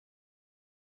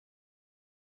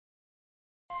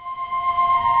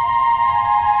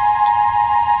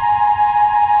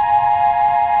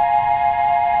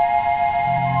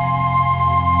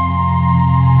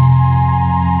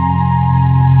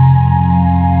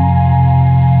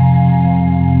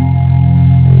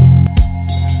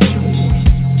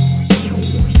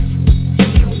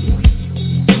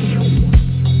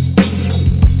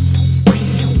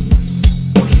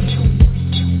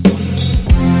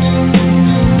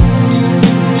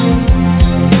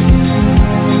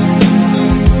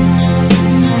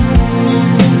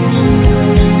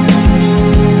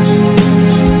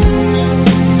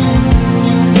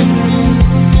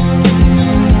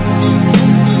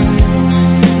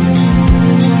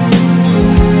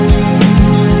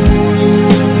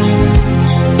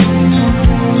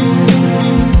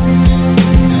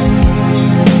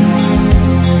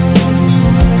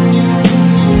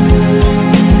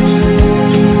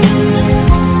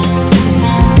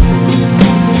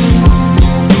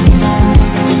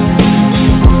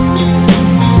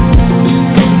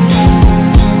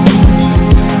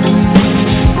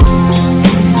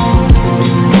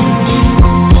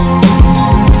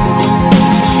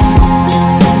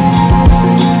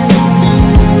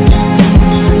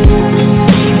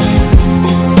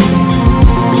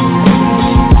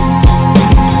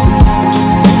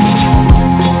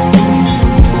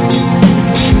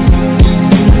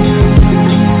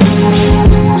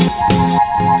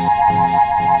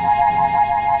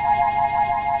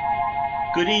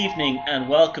and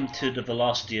welcome to the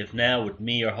Velocity of Now with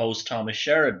me, your host, Thomas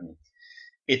Sheridan.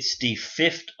 It's the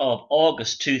 5th of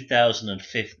August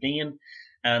 2015,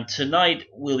 and tonight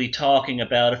we'll be talking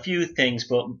about a few things,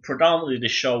 but predominantly the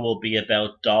show will be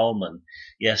about dolmen.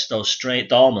 Yes, those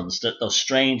dolmens, those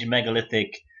strange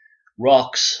megalithic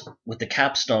rocks with the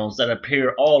capstones that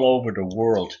appear all over the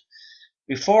world.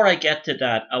 Before I get to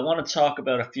that, I want to talk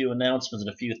about a few announcements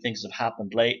and a few things that have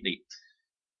happened lately.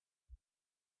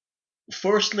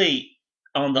 Firstly,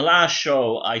 on the last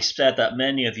show, I said that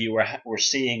many of you were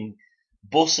seeing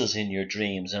buses in your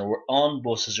dreams and were on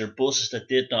buses or buses that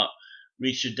did not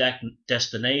reach their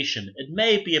destination. It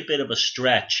may be a bit of a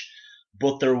stretch,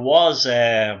 but there was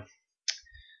a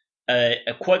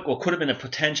quite what could have been a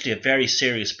potentially a very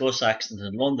serious bus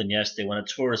accident in London yesterday when a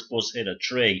tourist bus hit a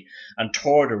tree and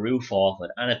tore the roof off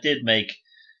it, and it did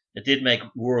make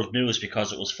world news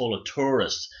because it was full of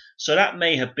tourists. So that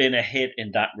may have been a hit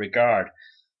in that regard.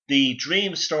 The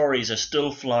dream stories are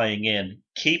still flying in.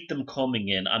 Keep them coming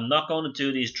in. I'm not going to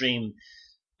do these dream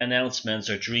announcements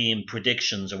or dream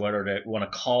predictions or whatever you want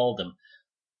to call them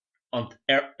on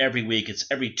every week. It's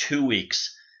every 2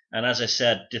 weeks. And as I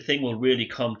said, the thing will really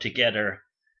come together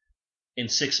in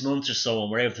 6 months or so,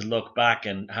 and we're able to look back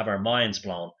and have our minds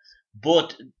blown.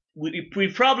 But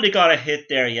we probably got a hit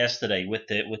there yesterday with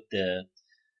the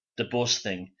bus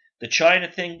thing. The China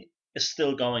thing is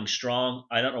still going strong.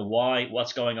 I don't know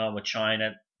what's going on with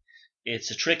China.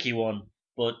 It's a tricky one,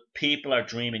 but people are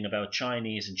dreaming about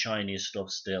Chinese and Chinese stuff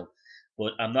still.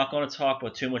 But I'm not going to talk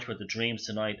about too much about the dreams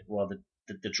tonight. Well,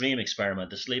 the dream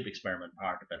experiment, the sleep experiment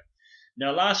part of it.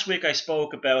 Now, last week I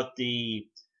spoke about the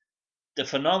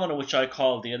phenomenon which I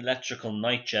call the electrical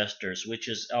night jesters, which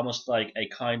is almost like a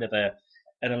kind of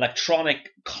an electronic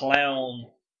clown.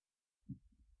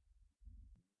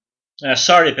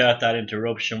 Sorry about that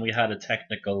interruption. We had a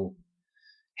technical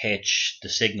hitch. The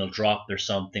signal dropped or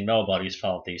something. Nobody's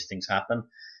fault. These things happen.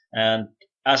 And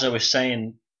as I was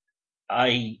saying,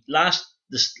 last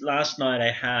night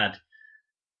I had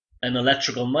an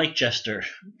electrical night jester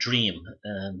dream,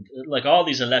 and like all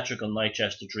these electrical night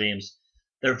jester dreams,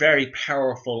 they're very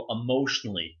powerful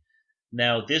emotionally.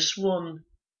 Now this one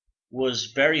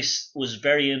was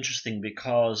very interesting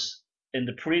because in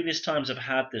the previous times I've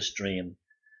had this dream,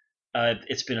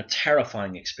 it's been a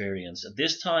terrifying experience.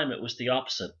 This time it was the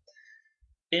opposite.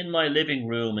 In my living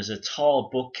room is a tall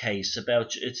bookcase,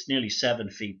 it's nearly 7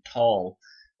 feet tall,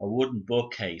 a wooden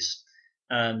bookcase,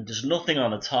 and there's nothing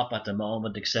on the top at the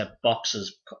moment except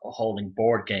boxes holding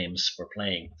board games for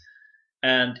playing.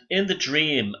 And in the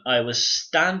dream, I was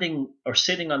standing or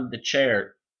sitting on the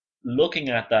chair looking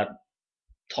at that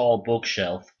tall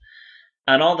bookshelf,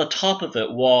 and on the top of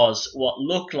it was what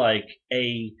looked like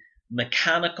a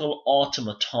mechanical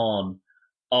automaton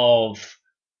of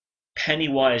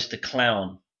Pennywise the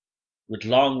clown with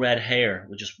long red hair,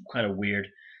 which is kind of weird,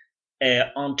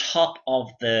 on top of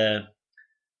the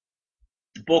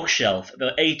bookshelf,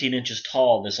 about 18 inches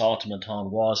tall. This automaton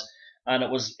was, and it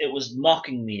was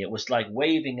mocking me. It was like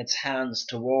waving its hands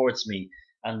towards me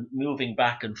and moving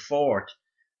back and forth.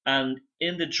 And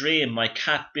in the dream, my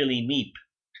cat Billy Meep,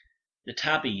 the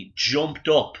tabby, jumped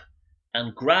up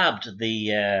and grabbed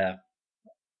the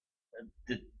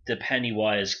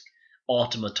Pennywise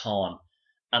automaton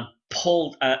and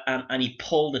he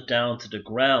pulled it down to the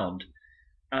ground,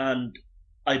 and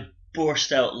I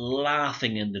burst out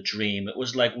laughing in the dream. It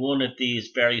was like one of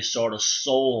these very sort of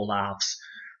soul laughs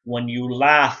when you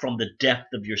laugh from the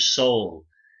depth of your soul.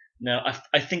 Now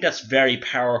I think that's very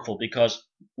powerful because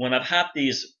when I've had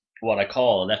these what I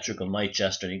call electrical night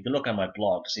jester, and you can look on my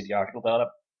blog to see the article about it,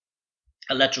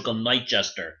 electrical night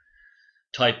jester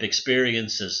type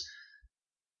experiences,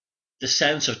 the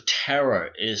sense of terror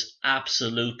is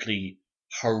absolutely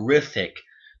horrific,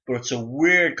 but it's a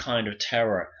weird kind of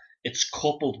terror. It's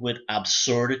coupled with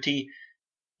absurdity.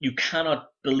 You cannot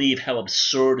believe how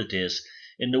absurd it is.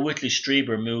 In the Whitley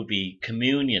Strieber movie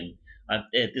Communion,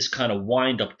 this kind of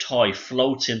wind-up toy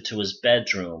floats into his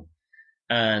bedroom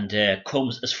and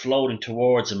is floating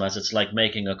towards him as it's like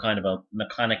making a kind of a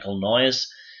mechanical noise.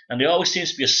 And there always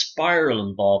seems to be a spiral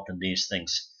involved in these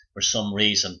things for some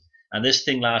reason. And this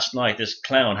thing last night, this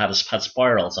clown had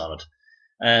spirals on it,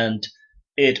 and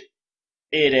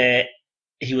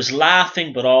he was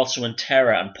laughing but also in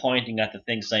terror and pointing at the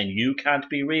thing, saying, "You can't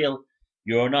be real.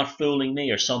 You're not fooling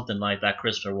me," or something like that.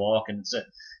 Christopher Walken.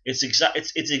 It's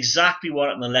exactly what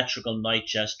an electrical night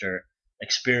jester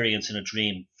experience in a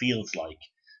dream feels like.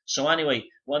 So anyway,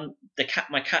 when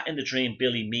my cat in the dream,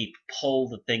 Billy Meep,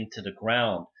 pulled the thing to the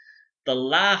ground, the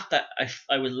laugh that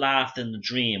I was laughed in the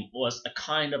dream was a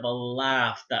kind of a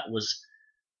laugh that was,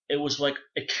 it was like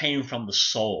it came from the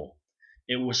soul.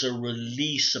 It was a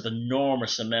release of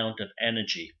enormous amount of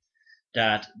energy,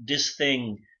 that this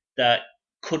thing that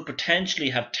could potentially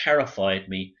have terrified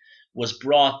me was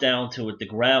brought down to the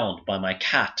ground by my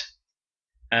cat.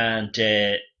 And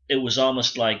it was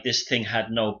almost like this thing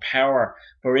had no power.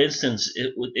 For instance,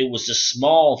 it was a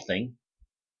small thing.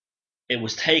 It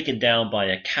was taken down by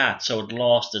a cat, so it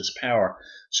lost its power.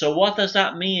 So what does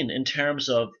that mean in terms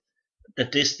of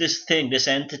that this thing, this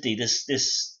entity,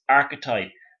 this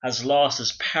archetype has lost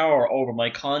its power over my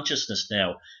consciousness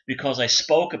now, because I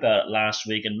spoke about it last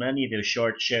week, and many of you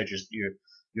shared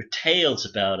your tales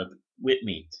about it with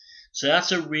me. So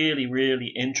that's a really,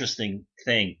 really interesting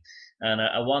thing. And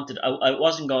I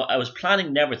was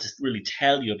planning never to really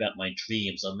tell you about my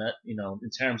dreams on that, in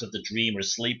terms of the dream or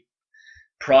sleep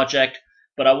project,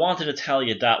 but I wanted to tell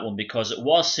you that one because it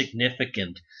was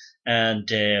significant. And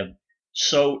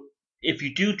so if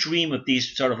you do dream of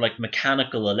these sort of like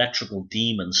mechanical electrical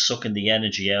demons sucking the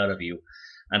energy out of you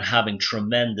and having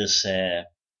tremendous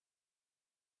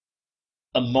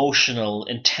emotional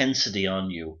intensity on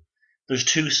you, there's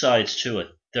two sides to it.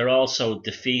 They're also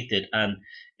defeated and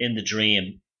in the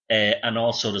dream, and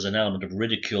also there's an element of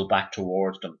ridicule back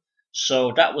towards them.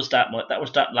 So that was that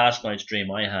last night's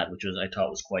dream I had, which I thought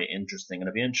was quite interesting, and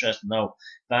I'd be interested to know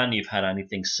if any of you have had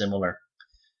anything similar.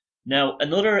 Now,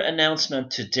 another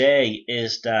announcement today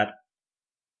is that,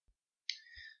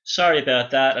 sorry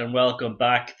about that, and welcome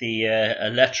back. The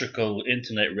electrical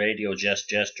internet radio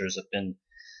jesters have been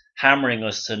hammering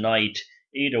us tonight.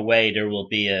 Either way, there will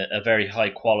be a very high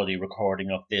quality recording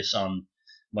of this on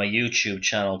my YouTube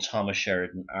channel, Thomas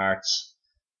Sheridan Arts,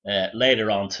 later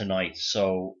on tonight.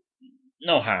 So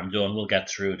no harm done. We'll get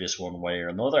through this one way or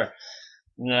another.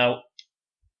 Now,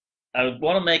 I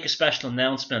want to make a special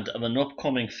announcement of an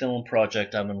upcoming film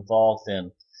project I'm involved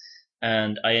in,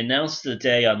 and I announced the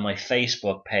day on my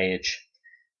Facebook page,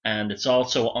 and it's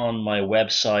also on my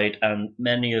website, and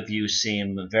many of you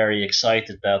seem very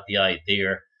excited about the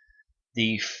idea.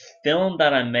 The film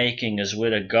that I'm making is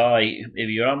with a guy. If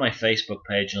you're on my Facebook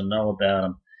page, you'll know about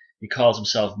him. He calls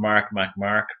himself Mark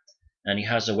McMark, and he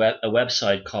has a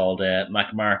website called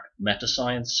McMark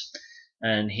Metascience,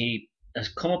 and he has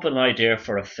come up with an idea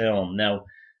for a film. Now,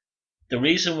 the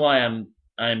reason why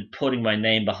I'm putting my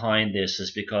name behind this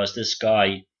is because this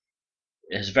guy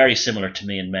is very similar to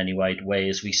me in many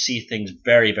ways. We see things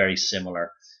very, very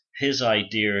similar. His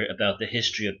idea about the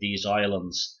history of these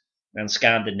islands and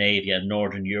Scandinavia and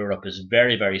Northern Europe is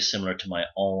very, very similar to my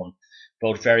own.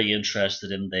 Both very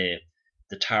interested in the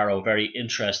tarot, very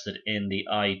interested in the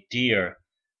idea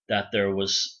that there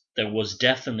was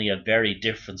definitely a very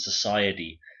different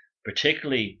society,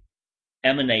 particularly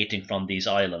emanating from these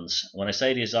islands. When I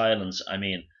say these islands, I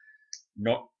mean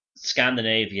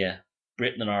Scandinavia,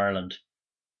 Britain and Ireland,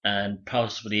 and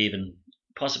possibly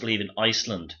even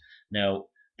Iceland. Now,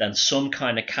 then some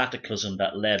kind of cataclysm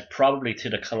that led probably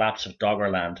to the collapse of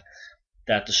Doggerland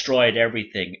that destroyed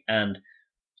everything. And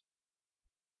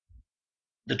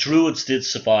the Druids did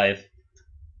survive,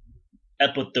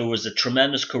 but there was a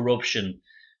tremendous corruption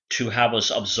to have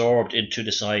us absorbed into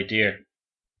this idea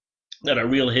that our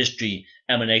real history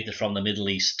emanated from the Middle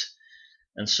East.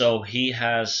 And so he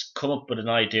has come up with an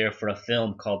idea for a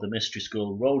film called The Mystery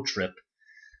School Road Trip,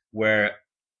 where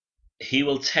he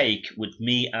will take, with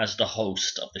me as the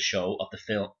host of the show, of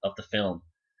the film,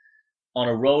 on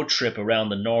a road trip around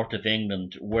the north of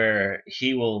England, where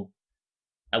we will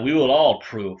all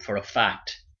prove for a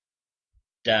fact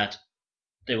that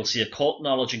they will see occult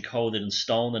knowledge encoded in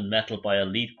stone and metal by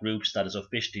elite groups that is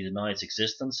officially denied its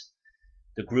existence.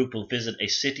 The group will visit a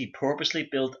city purposely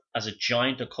built as a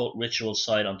giant occult ritual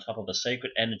site on top of a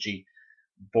sacred energy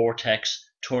vortex,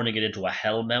 turning it into a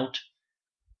hellmount.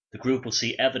 The group will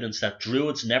see evidence that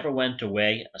Druids never went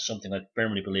away, something I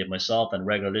firmly believe myself, and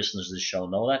regular listeners of this show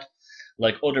know that.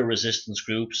 Like other resistance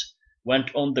groups,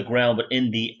 went underground but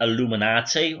in the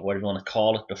Illuminati, or whatever you want to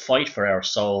call it, to fight for our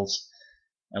souls.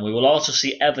 And we will also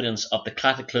see evidence of the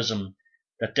cataclysm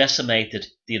that decimated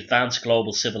the advanced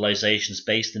global civilizations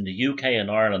based in the UK and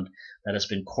Ireland that has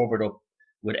been covered up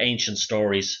with ancient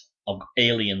stories of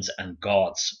aliens and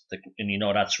gods. And you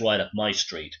know that's right up my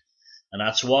street. And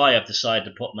that's why I've decided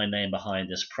to put my name behind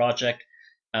this project.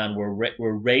 And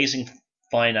we're raising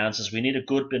finances. We need a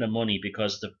good bit of money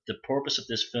because the purpose of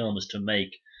this film is to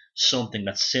make something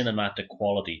that's cinematic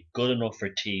quality, good enough for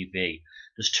TV.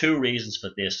 There's two reasons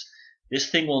for this. This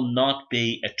thing will not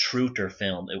be a truther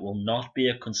film. It will not be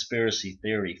a conspiracy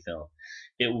theory film.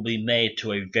 It will be made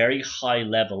to a very high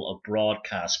level of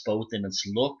broadcast, both in its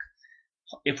look,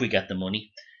 if we get the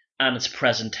money, and its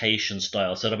presentation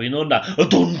style. So there'll be none of that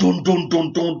dun dun dun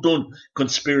dun dun dun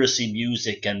conspiracy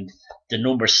music and the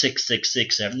number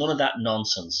 666 there. None of that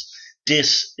nonsense.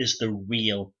 This is the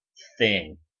real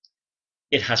thing.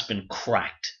 It has been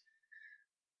cracked.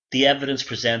 The evidence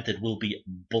presented will be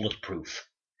bulletproof.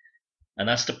 And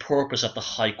that's the purpose of the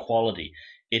high quality.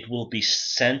 It will be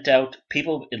sent out.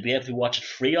 People will be able to watch it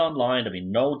free online. There'll be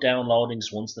no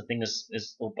downloadings once the thing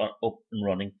is up and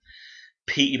running.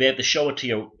 You'll be able to show it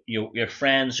to your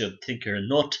friends who think you're a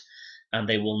nut, and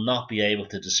they will not be able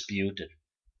to dispute it.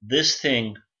 This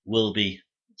thing will be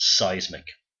seismic.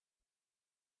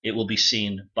 It will be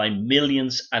seen by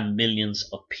millions and millions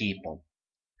of people.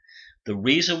 The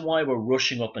reason why we're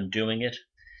rushing up and doing it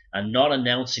and not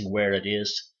announcing where it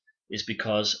is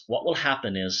because what will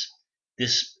happen is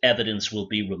this evidence will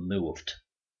be removed.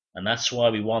 And that's why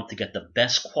we want to get the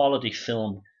best quality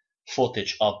film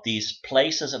footage of these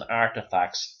places and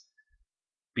artifacts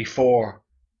before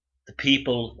the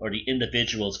people or the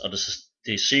individuals or the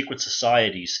secret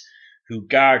societies who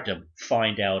guard them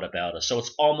find out about it. So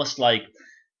it's almost like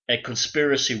a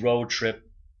conspiracy road trip,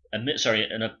 a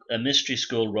mystery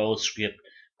school road trip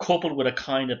coupled with a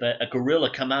kind of a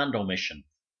guerrilla commando mission.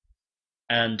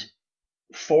 And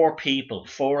 4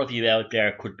 of you out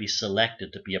there could be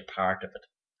selected to be a part of it,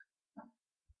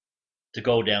 to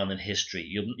go down in history.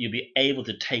 You'll be able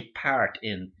to take part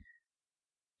in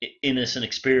this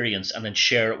experience and then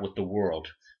share it with the world.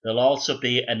 There'll also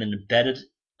be an embedded,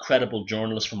 credible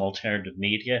journalist from alternative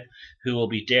media who will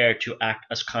be there to act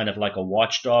as kind of like a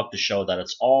watchdog to show that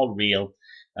it's all real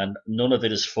and none of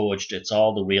it is forged. It's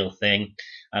all the real thing.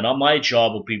 And my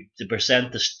job will be to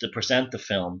present the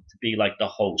film, to be like the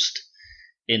host.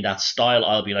 In that style,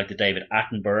 I'll be like the David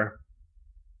Attenborough,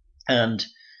 and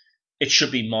it should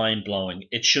be mind-blowing.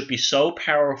 It should be so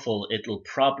powerful, it'll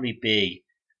probably be,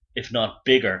 if not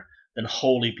bigger, than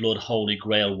Holy Blood, Holy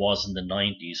Grail was in the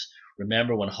 90s.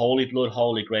 Remember when Holy Blood,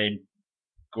 Holy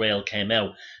Grail came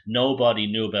out, nobody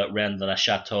knew about Rennes de la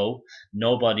Chateau,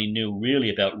 nobody knew really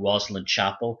about Rosslyn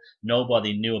Chapel,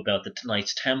 nobody knew about the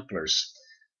Knights Templars.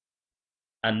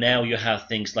 And now you have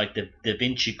things like the Da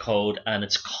Vinci Code and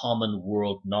its common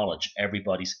world knowledge.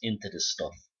 Everybody's into this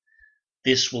stuff.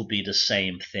 This will be the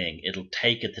same thing. It'll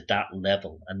take it to that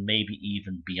level and maybe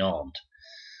even beyond.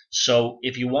 So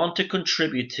if you want to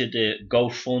contribute to the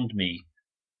GoFundMe,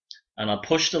 and I'll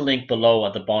push the link below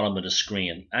at the bottom of the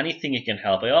screen, anything you can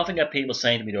help. I often get people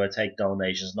saying to me, do I take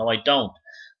donations? No, I don't.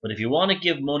 But if you want to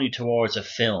give money towards a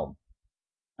film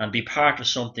and be part of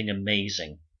something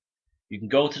amazing, you can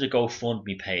go to the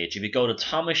GoFundMe page. If you go to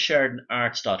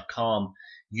thomassheridanarts.com,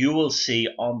 you will see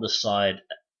on the side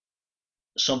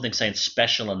something saying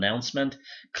special announcement.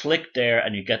 Click there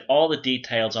and you get all the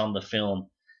details on the film,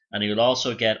 and you'll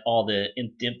also get all the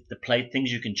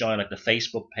things you can join, like the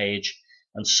Facebook page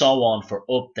and so on, for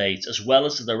updates, as well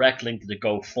as the direct link to the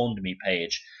GoFundMe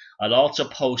page. I'll also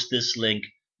post this link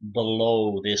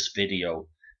below this video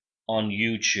on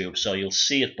YouTube, so you'll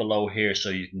see it below here so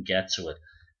you can get to it.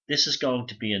 This is going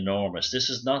to be enormous. This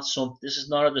is not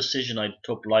a decision I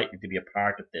took lightly to be a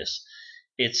part of this.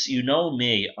 It's, you know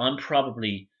me, I'm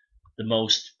probably the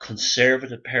most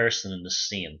conservative person in the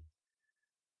scene.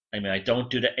 I mean, I don't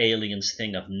do the aliens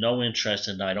thing. I've no interest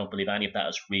in that. I don't believe any of that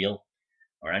is real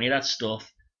or any of that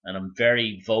stuff. And I'm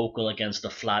very vocal against the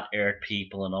flat earth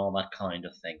people and all that kind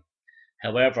of thing.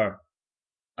 However,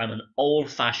 I'm an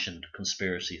old-fashioned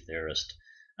conspiracy theorist,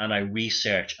 and I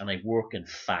research and I work in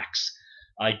facts.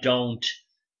 I don't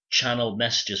channel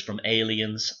messages from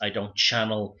aliens. I don't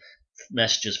channel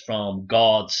messages from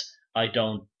gods. I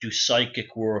don't do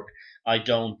psychic work. I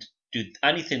don't do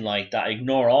anything like that. I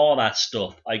ignore all that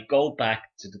stuff. I go back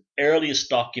to the earliest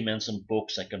documents and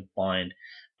books I can find,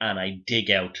 and I dig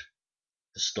out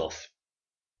the stuff.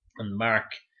 And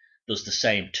Mark does the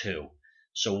same too.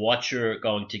 So what you're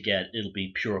going to get, it'll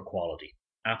be pure quality.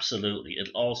 Absolutely.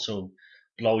 It'll also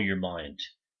blow your mind,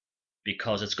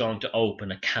 because it's going to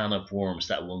open a can of worms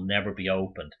that will never be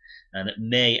opened, and it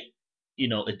may,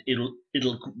 it'll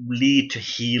lead to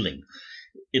healing.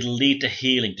 It'll lead to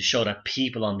healing, to show that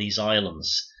people on these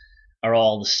islands are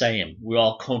all the same. We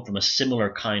all come from a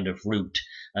similar kind of root,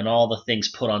 and all the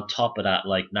things put on top of that,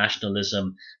 like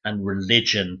nationalism and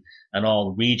religion and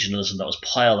all regionalism that was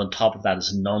piled on top of that,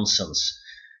 is nonsense.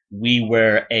 We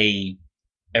were an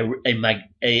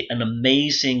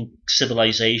amazing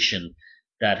civilization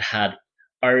that had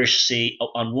Irish Sea.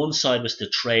 On one side was the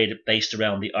trade based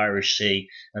around the Irish Sea,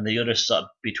 and the other side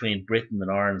between Britain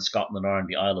and Ireland, Scotland and Ireland,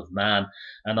 the Isle of Man,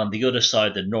 and on the other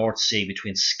side the North Sea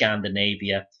between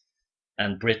Scandinavia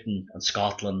and Britain and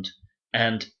Scotland.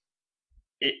 And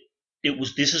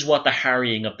this is what the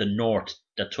harrying of the North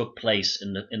that took place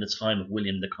in the time of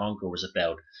William the Conqueror was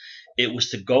about. It was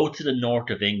to go to the north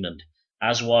of England,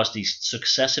 as was the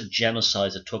successive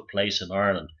genocides that took place in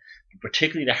Ireland,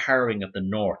 particularly the harrowing of the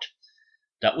north.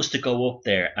 That was to go up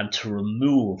there and to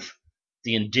remove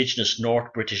the indigenous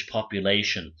North British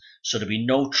population, so there'd be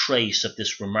no trace of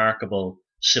this remarkable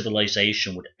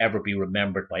civilization would ever be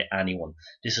remembered by anyone.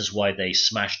 This is why they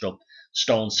smashed up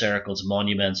stone circles,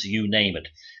 monuments, you name it,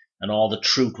 and all the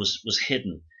truth was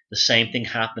hidden. The same thing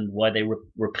happened why they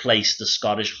replaced the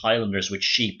Scottish Highlanders with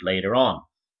sheep later on.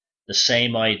 The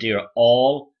same idea,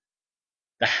 all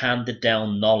the handed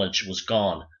down knowledge was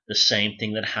gone. The same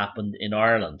thing that happened in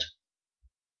Ireland.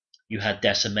 You had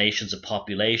decimations of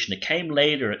population. It came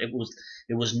later. It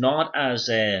was not as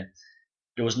there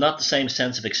was not the same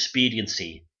sense of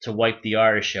expediency to wipe the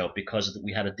Irish out because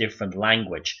we had a different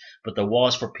language, but there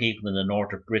was for people in the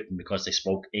north of Britain because they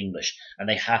spoke English, and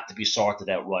they had to be sorted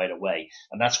out right away.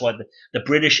 And that's why the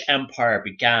British Empire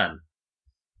began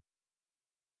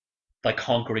by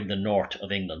conquering the north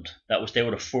of England. They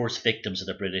were the first victims of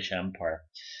the British Empire.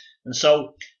 And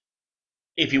so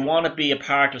if you want to be a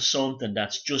part of something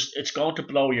it's going to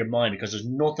blow your mind, because there's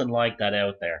nothing like that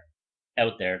out there.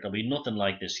 There'll be nothing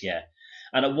like this yet.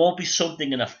 And it won't be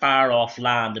something in a far off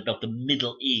land about the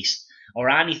Middle East or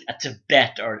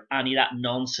Tibet or any of that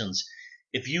nonsense.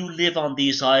 If you live on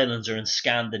these islands or in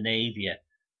Scandinavia,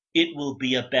 it will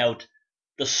be about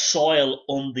the soil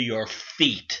under your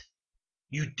feet.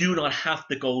 You do not have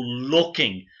to go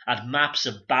looking at maps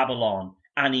of Babylon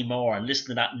anymore and listen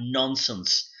to that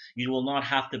nonsense. You will not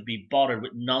have to be bothered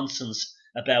with nonsense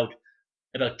about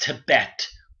Tibet,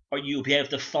 or you'll be able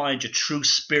to find your true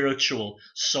spiritual,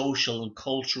 social, and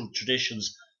cultural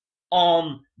traditions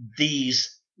on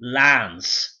these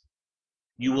lands.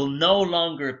 You will no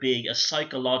longer be a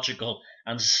psychological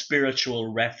and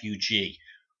spiritual refugee.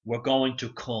 We're going to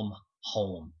come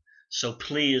home. So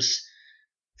please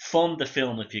fund the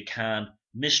film if you can.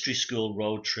 Mystery School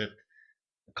Road Trip.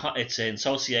 It's an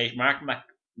association.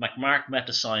 Mark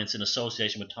Meta-Science in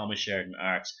association with Thomas Sheridan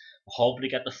Arts. We'll hopefully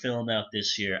get the film out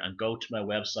this year, and go to my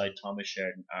website, Thomas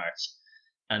Sheridan Arts,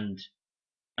 and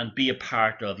be a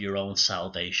part of your own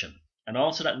salvation. And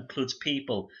also that includes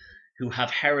people who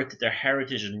have their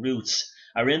heritage and roots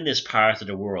are in this part of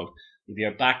the world. If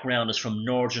your background is from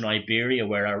northern Iberia,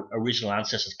 where our original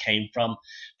ancestors came from,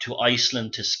 to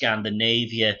Iceland, to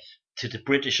Scandinavia, to the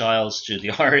British Isles, to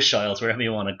the Irish Isles, wherever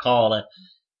you want to call it,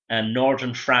 and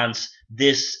northern France,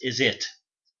 this is it.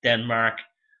 Denmark,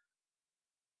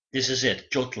 this is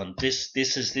it. Jutland, this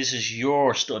is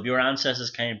your stuff. Your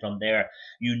ancestors came from there.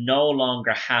 You no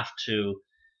longer have to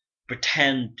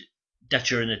pretend that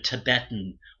you're a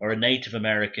Tibetan or a Native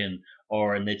American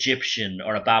or an Egyptian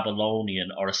or a Babylonian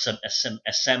or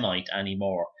a Semite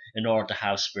anymore in order to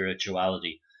have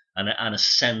spirituality and a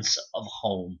sense of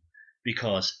home,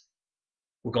 because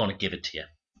we're going to give it to you.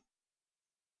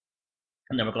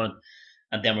 And then we're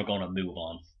going to move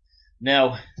on.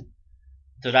 Now,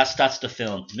 so that's the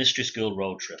film, Mystery School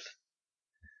Road Trip.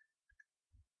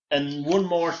 And one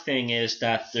more thing is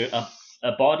that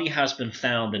a body has been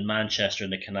found in Manchester in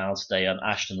the canals today on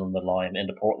Ashton-under-Lyme in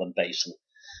the Portland Basin.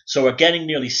 So we're getting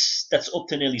that's up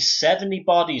to nearly 70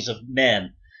 bodies of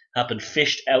men have been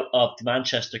fished out of the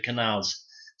Manchester canals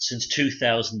since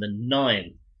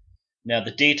 2009. Now,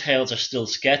 the details are still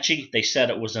sketchy. They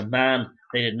said it was a man.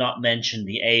 They did not mention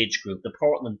the age group. The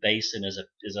Portland Basin is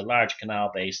a large canal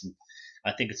basin.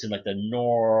 I think it's in like the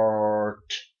northeast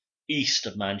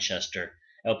of Manchester,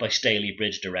 out by Staley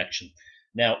Bridge direction.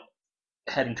 Now,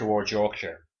 heading towards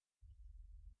Yorkshire.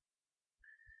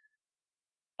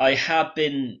 I've had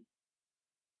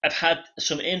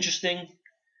some interesting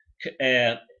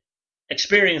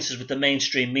experiences with the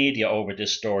mainstream media over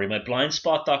this story. My blind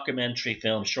spot documentary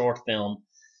film, short film,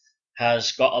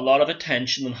 has got a lot of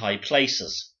attention in high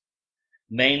places,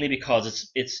 mainly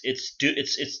because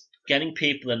it's getting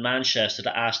people in Manchester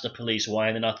to ask the police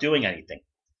why they're not doing anything.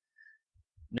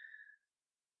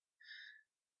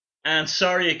 And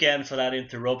sorry again for that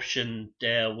interruption.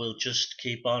 We'll just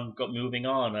keep on moving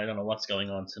on. I don't know what's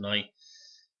going on tonight.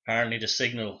 Apparently the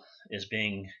signal is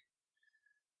being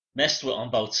messed with on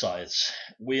both sides.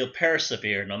 We'll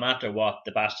persevere no matter what.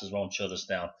 The bastards won't shut us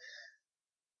down.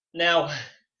 Now,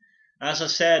 as I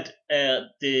said,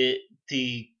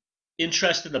 the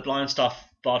interest in the blind spot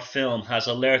film has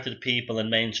alerted people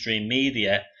in mainstream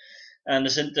media, and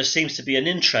there seems to be an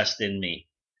interest in me.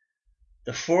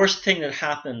 The first thing that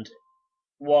happened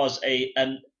was a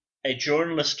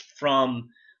journalist from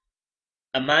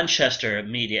a Manchester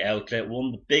media outlet, one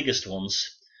of the biggest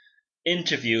ones,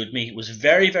 interviewed me. He was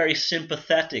very, very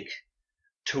sympathetic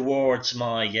towards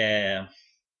my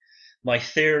my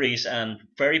theories and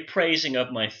very praising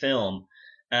of my film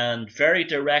and very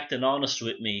direct and honest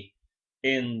with me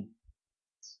in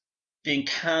being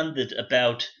candid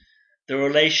about the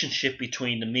relationship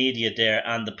between the media there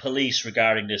and the police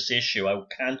regarding this issue. I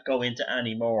can't go into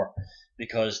any more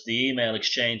because the email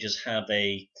exchanges have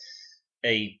a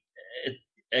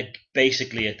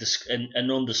basically an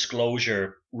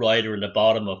undisclosure rider in the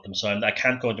bottom of them, so I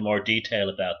can't go into more detail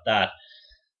about that.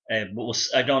 But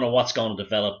I don't know what's going to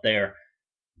develop there,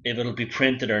 if it'll be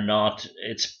printed or not.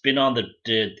 It's been on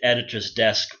the editor's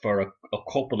desk for a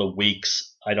couple of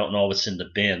weeks. I don't know if it's in the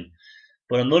bin.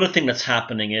 But another thing that's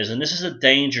happening is, and this is a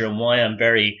danger and why I'm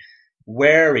very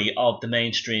wary of the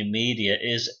mainstream media,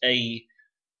 is a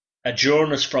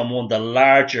journalist from one of the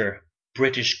larger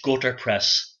British gutter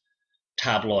press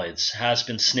tabloids has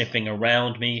been sniffing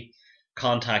around me,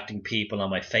 contacting people on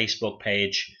my Facebook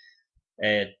page,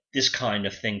 this kind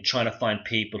of thing, trying to find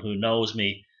people who knows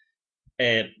me,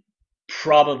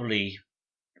 probably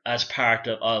as part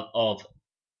of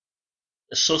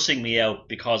sussing me out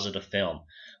because of the film.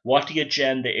 What the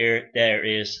agenda there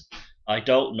is, I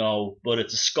don't know, but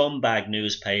it's a scumbag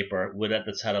newspaper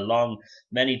that's had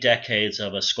many decades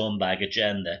of a scumbag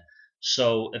agenda.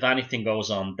 So if anything goes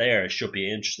on there, it should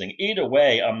be interesting. Either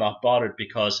way, I'm not bothered,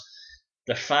 because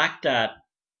the fact that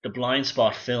the Blind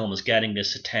Spot film is getting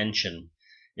this attention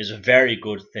is a very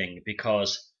good thing,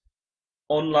 because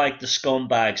unlike the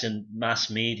scumbags in mass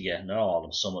media, not all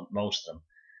of them, most of them,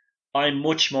 I'm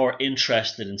much more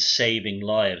interested in saving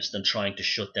lives than trying to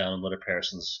shut down another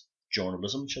person's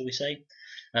journalism, shall we say.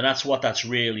 And that's what that's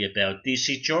really about. These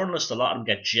journalists, a lot of them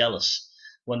get jealous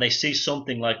when they see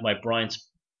something like my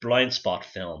Blind Spot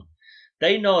film.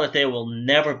 They know that they will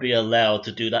never be allowed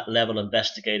to do that level of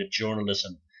investigative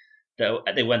journalism.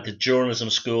 They went to journalism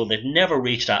school. They've never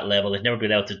reached that level. They've never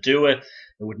been allowed to do it. It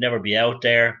would never be out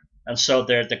there. And so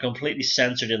they're completely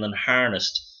censored and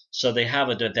harnessed. So they have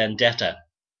a vendetta.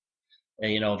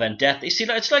 Vendetta. You see,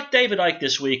 it's like David Icke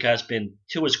this week has been,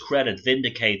 to his credit,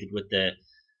 vindicated with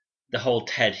the whole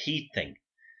Ted Heath thing.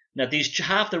 Now,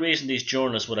 half the reason these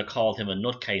journalists would have called him a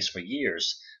nutcase for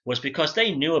years was because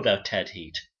they knew about Ted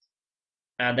Heath,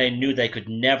 and they knew they could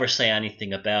never say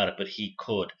anything about it, but he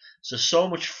could. So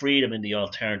much freedom in the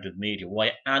alternative media.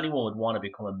 Why anyone would want to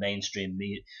become a mainstream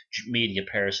media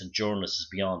person, journalist, is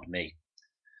beyond me.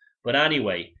 But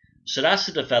anyway, so that's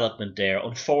the development there.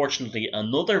 Unfortunately,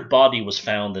 another body was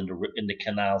found in the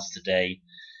canals today,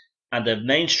 and the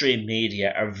mainstream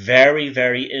media are very,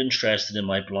 very interested in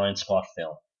my Blind Spot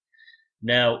film.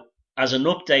 Now, as an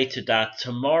update to that,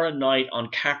 tomorrow night on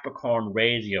Capricorn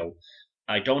Radio,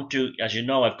 I don't do, as you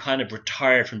know, I've kind of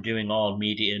retired from doing all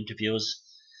media interviews,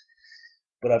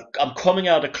 but I'm coming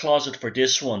out of the closet for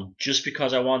this one just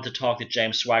because I want to talk to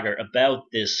James Swagger about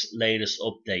this latest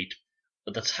update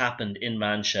that's happened in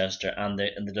Manchester and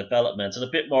the developments, and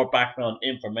a bit more background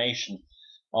information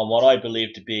on what I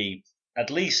believe to be at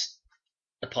least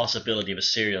the possibility of a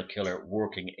serial killer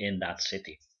working in that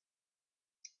city.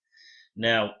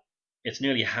 Now, it's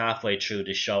nearly halfway through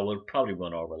the show. We'll probably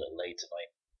run over a little late tonight.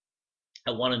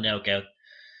 I want to now get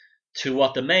to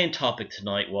what the main topic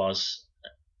tonight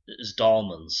is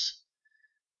dolmens.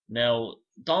 Now,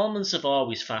 dolmens have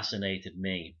always fascinated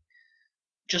me,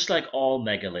 just like all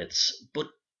megaliths, but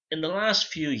in the last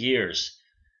few years,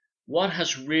 what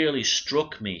has really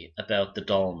struck me about the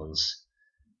dolmens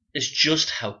is just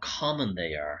how common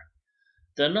they are.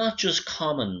 They're not just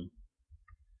common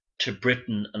to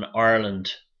Britain and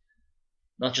Ireland,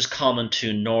 not just common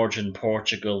to northern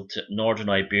Portugal, to northern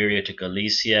Iberia, to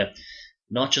Galicia,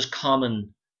 not just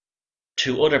common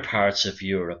to other parts of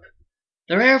Europe.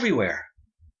 They're everywhere.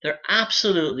 They're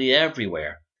absolutely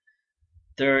everywhere.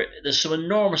 There's some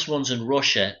enormous ones in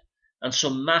Russia, and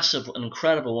some massive and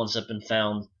incredible ones have been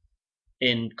found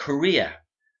in Korea.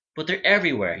 But they're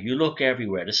everywhere. You look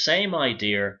everywhere. The same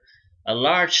idea, a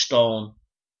large stone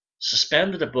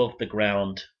suspended above the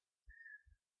ground,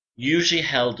 usually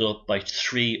held up by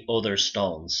 3 other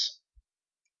stones.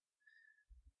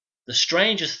 The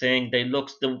strangest thing,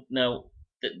 now,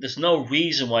 there's no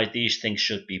reason why these things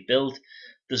should be built.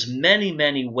 There's many,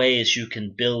 many ways you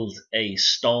can build a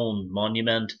stone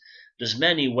monument. There's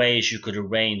many ways you could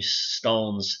arrange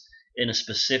stones in a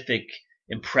specific,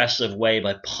 impressive way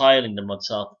by piling them on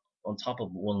top of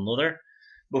one another.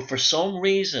 But for some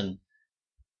reason,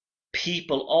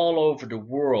 people all over the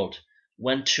world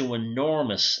went to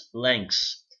enormous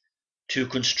lengths to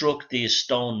construct these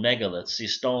stone megaliths,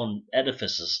 these stone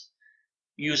edifices,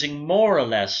 using more or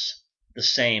less the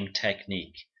same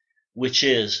technique, which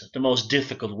is the most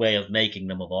difficult way of making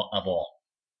them of all.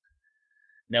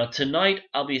 Now, tonight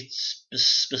I'll be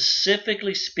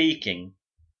specifically speaking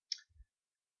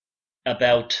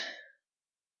about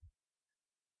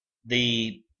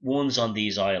the ones on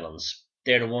these islands.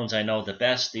 They're the ones I know the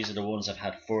best. These are the ones I've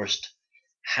had first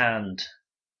hand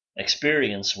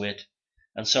experience with,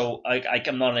 and so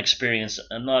I'm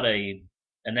not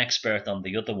an expert on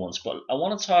the other ones, but I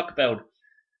want to talk about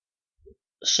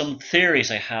some theories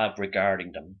I have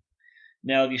regarding them.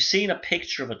 Now, if you've seen a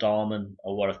picture of a dolmen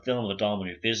or what a film of a dolmen,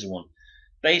 you visit one,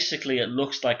 basically it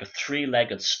looks like a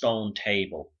three-legged stone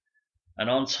table, and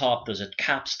on top there's a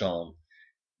capstone.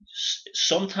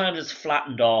 Sometimes it's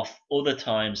flattened off, other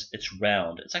times it's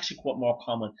round. It's actually quite more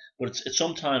common, but it's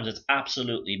sometimes it's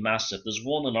absolutely massive. There's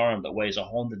one in Ireland that weighs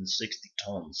 160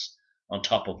 tons on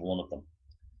top of one of them.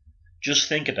 Just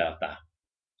think about that.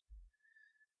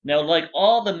 Now, like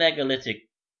all the megalithic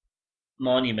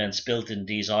monuments built in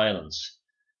these islands,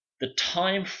 the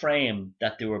time frame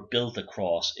that they were built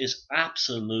across is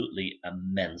absolutely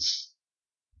immense.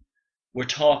 We're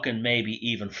talking maybe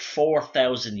even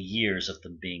 4,000 years of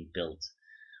them being built.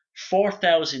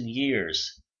 4,000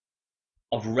 years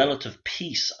of relative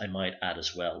peace, I might add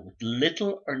as well, with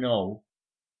little or no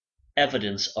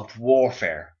evidence of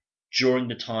warfare during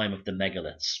the time of the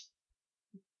megaliths.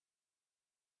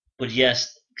 But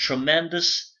yes,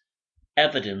 tremendous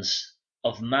evidence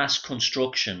of mass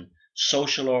construction,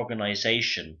 social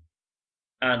organization,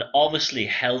 and obviously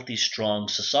healthy, strong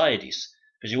societies,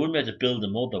 because you wouldn't be able to build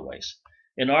them otherwise.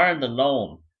 In Ireland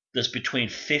alone, there's between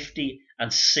 50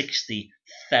 and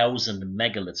 60,000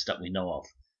 megaliths that we know of.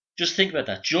 Just think about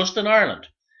that. Just in Ireland,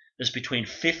 there's between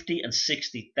 50 and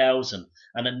 60,000,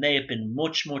 and it may have been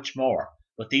much, much more,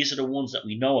 but these are the ones that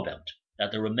we know about,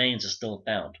 that the remains are still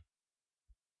found.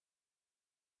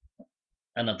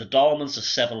 And of the dolmens, there's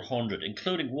several hundred,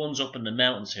 including ones up in the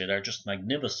mountains here that are just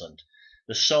magnificent.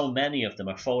 There's so many of them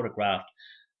are photographed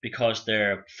because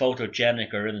they're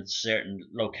photogenic or in certain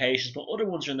locations, but other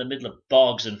ones are in the middle of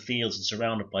bogs and fields and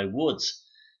surrounded by woods,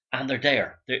 and they're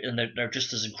there. They're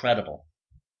just as incredible.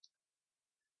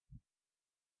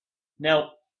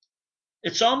 Now,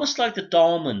 it's almost like the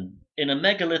dolmen in a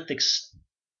megalithic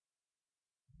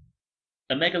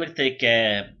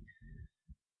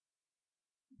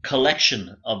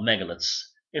collection of megaliths.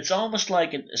 It's almost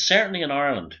like, certainly in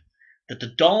Ireland, that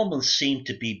the dolmens seem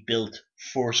to be built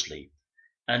firstly,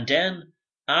 and then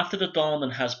after the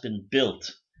dolmen has been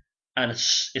built and it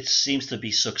seems to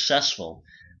be successful,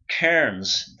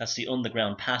 cairns, that's the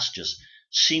underground passages,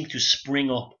 seem to spring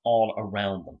up all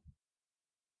around them.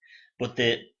 But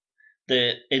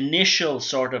the initial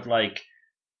sort of like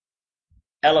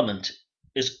element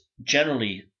is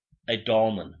generally a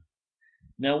dolmen.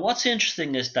 Now, what's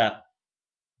interesting is that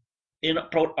in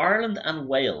both Ireland and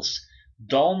Wales,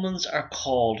 dolmens are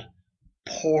called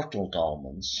portal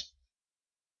dolmens.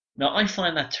 Now, I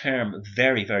find that term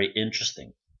very, very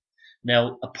interesting.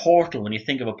 Now, a portal, when you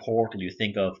think of a portal, you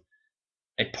think of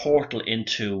a portal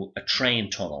into a train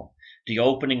tunnel, the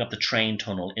opening of the train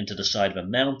tunnel into the side of a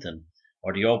mountain,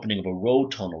 or the opening of a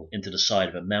road tunnel into the side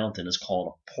of a mountain is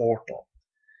called a portal.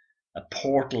 A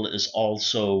portal is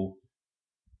also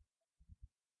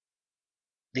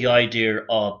the idea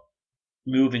of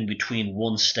moving between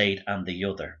one state and the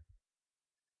other.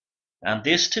 And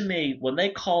this, to me, when they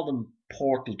call them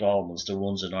portal dolmens, the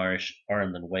ones in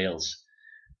Ireland and Wales,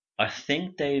 I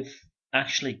think they've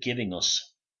actually giving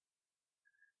us,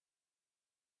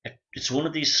 it's one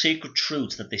of these secret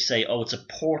truths that they say, oh, it's a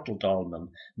portal dolmen,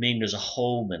 meaning there's a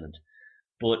home in it.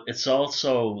 But it's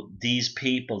also these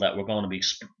people that we're going to be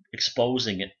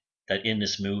exposing it, that in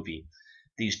this movie,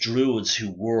 these druids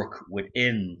who work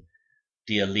within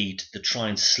the elite to try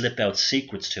and slip out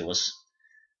secrets to us,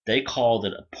 they called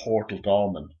it a portal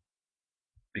dolmen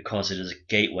because it is a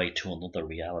gateway to another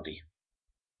reality.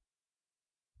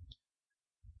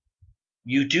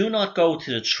 You do not go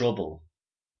to the trouble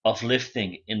of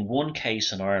lifting, in one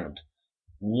case in Ireland,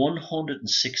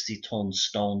 160-ton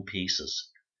stone pieces,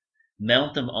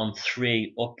 mount them on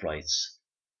 3 uprights.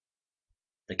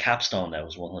 The capstone now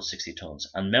is 160 tons,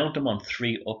 and mount them on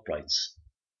 3 uprights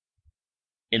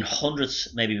in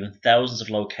hundreds, maybe even thousands of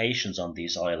locations on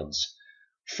these islands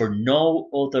for no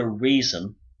other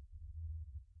reason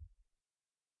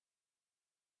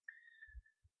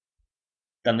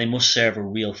than they must serve a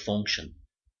real function.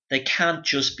 They can't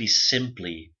just be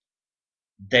simply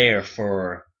there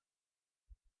for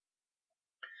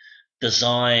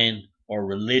design or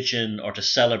religion or to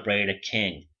celebrate a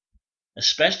king,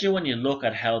 especially when you look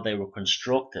at how they were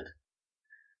constructed.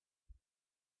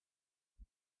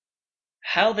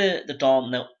 How the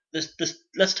dolmen, now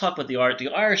let's talk about the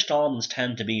Irish dolmens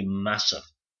tend to be massive.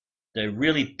 They're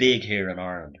really big here in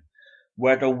Ireland,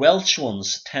 where the Welsh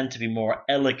ones tend to be more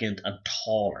elegant and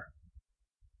taller.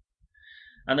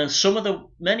 And then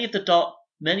many of the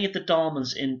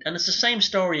dolmens and it's the same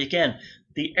story again.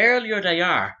 The earlier they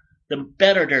are, the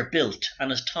better they're built,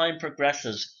 and as time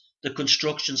progresses, the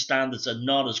construction standards are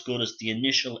not as good as the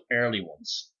initial early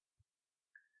ones.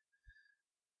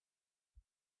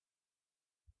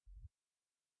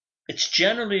 It's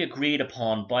generally agreed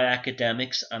upon by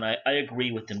academics, and I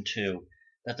agree with them too,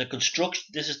 that the construction,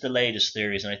 this is the latest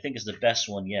theories, and I think is the best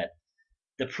one yet.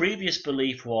 The previous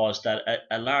belief was that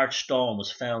a large stone was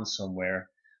found somewhere,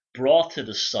 brought to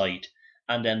the site,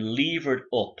 and then levered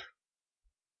up,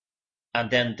 and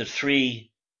then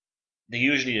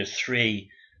usually the three,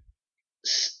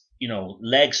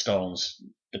 leg stones,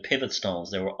 the pivot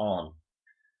stones they were on,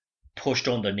 pushed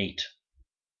underneath.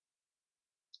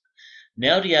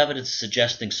 Now the evidence is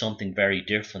suggesting something very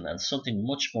different and something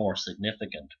much more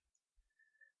significant.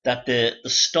 That the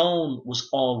stone was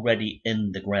already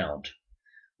in the ground.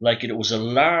 Like it was a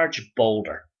large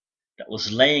boulder that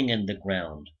was laying in the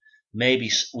ground, maybe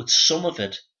with some of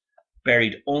it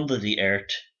buried under the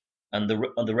earth and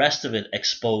the rest of it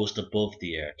exposed above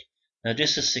the earth. Now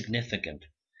this is significant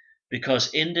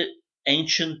because in the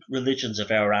ancient religions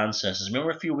of our ancestors,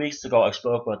 remember a few weeks ago I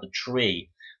spoke about the tree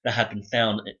that had been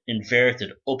found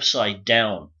inverted upside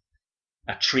down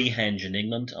at Treehenge in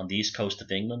England, on the east coast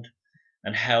of England,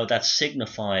 and how that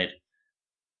signified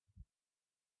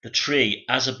the tree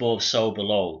as above so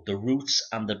below, the roots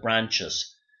and the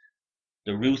branches,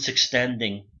 the roots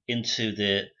extending into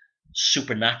the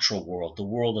supernatural world, the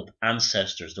world of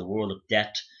ancestors, the world of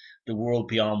death, the world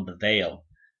beyond the veil,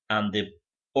 and the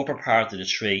upper part of the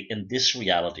tree in this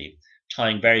reality,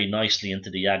 tying very nicely into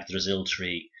the Yggdrasil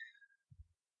tree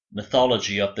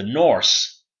mythology of the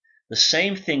Norse. The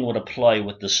same thing would apply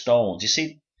with the stones. You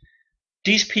see,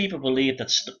 these people believed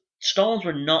that stones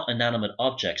were not inanimate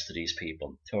objects to these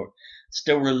people.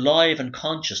 They were alive and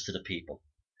conscious to the people.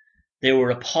 They were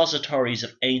repositories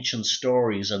of ancient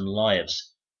stories and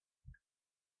lives.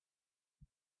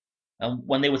 And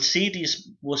when they would see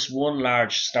was one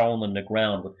large stone in the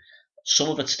ground, with some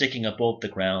of it sticking above the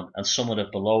ground and some of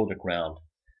it below the ground,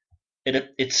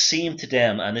 it seemed to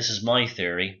them, and this is my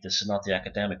theory, this is not the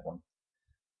academic one,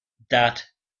 that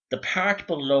the part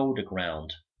below the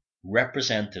ground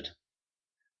represented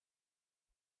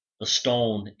the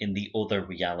stone in the other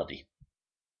reality,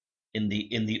 in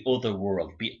the other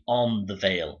world, beyond the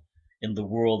veil, in the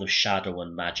world of shadow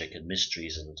and magic and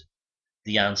mysteries and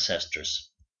the ancestors.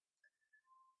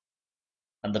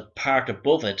 And the part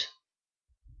above it,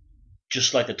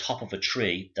 just like the top of a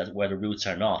tree, that where the roots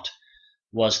are not,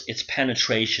 was its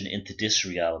penetration into this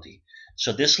reality.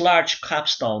 So this large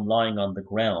capstone lying on the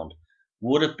ground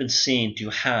would have been seen to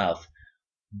have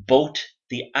both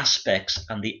the aspects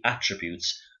and the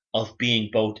attributes of being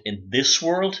both in this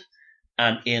world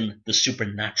and in the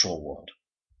supernatural world.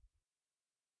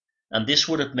 And this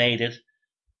would have made it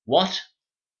what?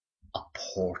 A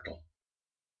portal.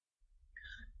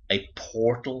 A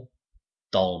portal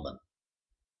dolmen.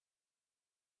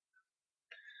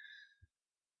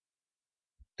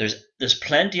 There's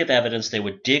plenty of evidence they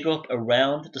would dig up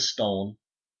around the stone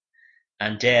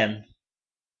and then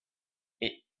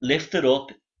lift it up.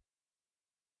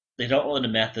 They don't know the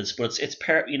methods, but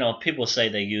people say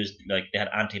they used, like, they had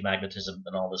anti-magnetism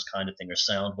and all this kind of thing, or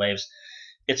sound waves.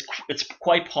 It's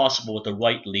quite possible with the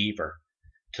right lever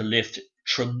to lift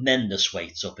tremendous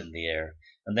weights up in the air,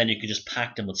 and then you could just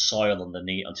pack them with soil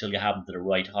underneath until you have them to the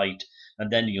right height,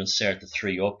 and then you insert the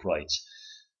three uprights.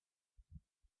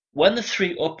 When the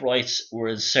three uprights were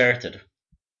inserted,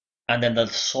 and then the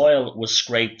soil was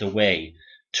scraped away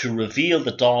to reveal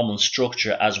the dolmen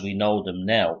structure as we know them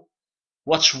now,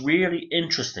 what's really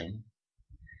interesting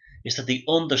is that the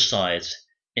undersides,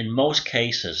 in most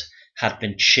cases, had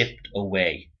been chipped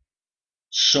away.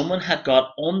 Someone had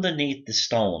got underneath the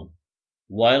stone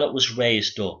while it was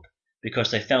raised up, because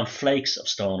they found flakes of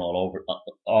stone all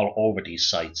over these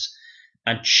sites,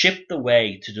 and chipped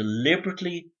away to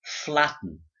deliberately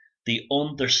flatten the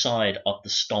underside of the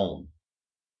stone,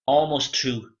 almost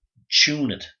to tune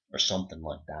it or something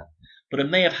like that. But it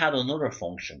may have had another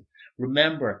function.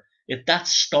 Remember, if that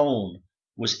stone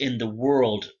was in the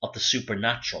world of the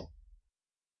supernatural,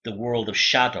 the world of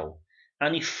shadow,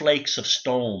 any flakes of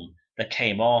stone that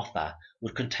came off that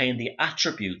would contain the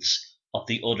attributes of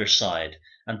the other side,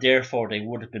 and therefore they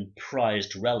would have been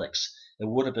prized relics. It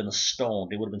would have been a stone.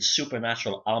 They would have been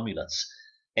supernatural amulets,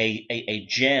 a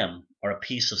gem or a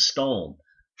piece of stone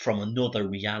from another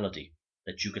reality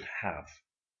that you could have.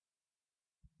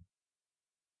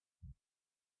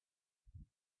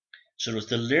 So there was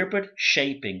deliberate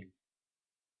shaping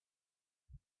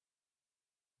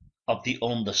of the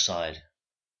underside.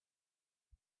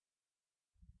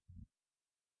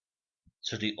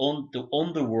 So the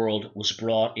underworld was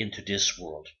brought into this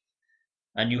world,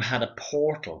 and you had a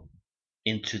portal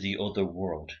into the other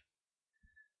world.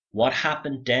 What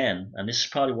happened then, and this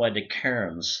is probably why the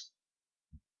Cairns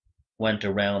went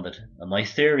around it, and my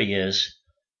theory is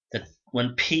that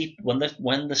when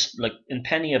this, like in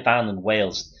Penny Abandoned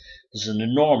Wales, there's an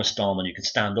enormous dolmen you can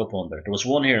stand up under. There was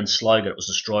one here in Sligo that was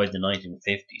destroyed in the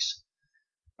 1950s,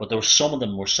 but there were some of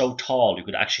them were so tall you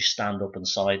could actually stand up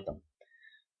inside them.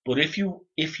 But if you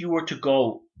were to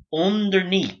go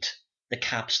underneath the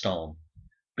capstone,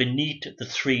 beneath the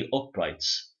three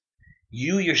uprights,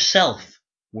 you yourself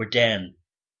were then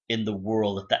in the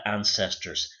world of the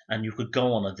ancestors, and you could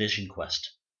go on a vision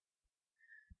quest.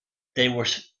 They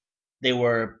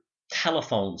were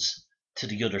telephones to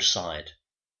the other side.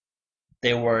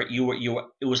 It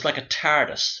was like a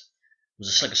TARDIS. It was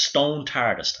just like a stone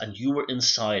TARDIS, and you were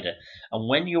inside it. And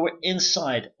when you were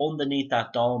inside underneath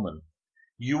that dolmen,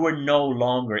 you were no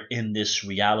longer in this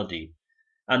reality.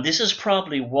 And this is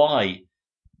probably why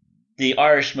the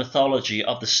Irish mythology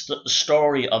of the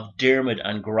story of Diarmid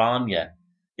and Grania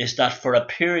is that for a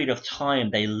period of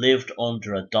time they lived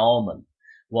under a dolmen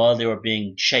while they were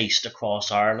being chased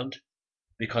across Ireland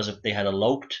because if they had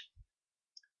eloped.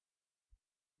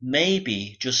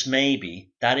 Maybe, just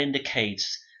maybe, that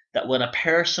indicates that when a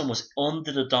person was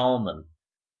under the dolmen,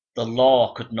 the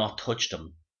law could not touch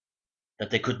them, that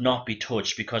they could not be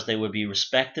touched because they would be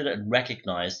respected and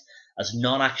recognized as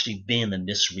not actually being in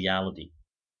this reality.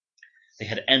 They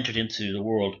had entered into the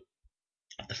world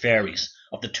of the fairies,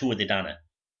 of the Tuatha De Danann.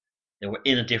 They were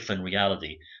in a different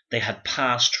reality. They had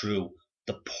passed through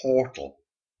the portal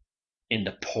in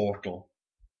the portal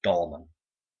dolmen.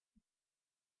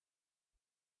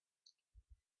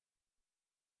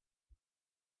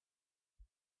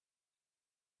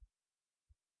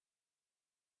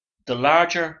 The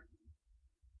larger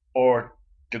or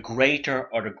the greater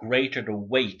the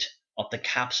weight of the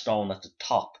capstone at the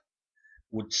top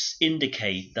would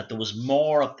indicate that there was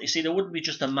more of, you see, there wouldn't be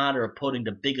just a matter of putting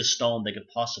the biggest stone they could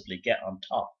possibly get on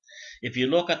top. If you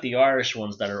look at the Irish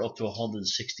ones that are up to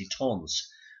 160 tons,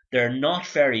 they're not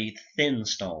very thin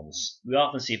stones. We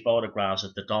often see photographs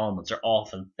of the dolmens, they're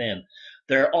often thin.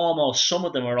 Some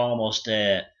of them are almost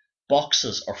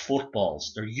boxes or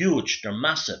footballs. They're huge, they're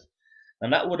massive.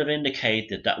 And that would have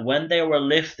indicated that when they were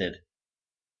lifted,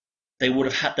 they would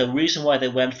have had, the reason why they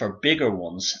went for bigger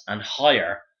ones and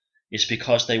higher is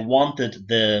because they wanted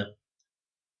the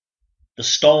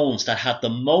stones that had the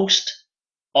most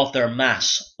of their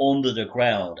mass under the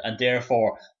ground and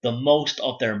therefore the most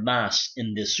of their mass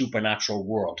in the supernatural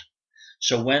world.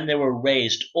 So when they were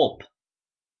raised up,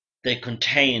 they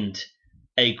contained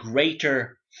a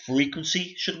greater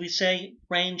frequency, should we say,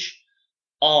 range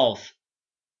of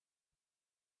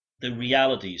the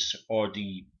realities or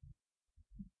the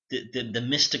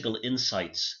mystical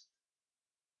insights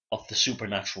of the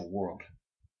supernatural world.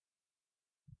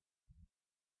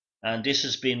 And this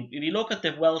has been, if you look at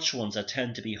the Welsh ones that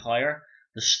tend to be higher,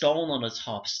 the stone on the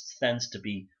top tends to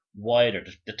be wider,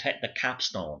 the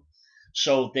capstone.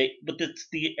 So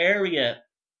the area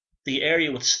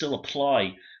would still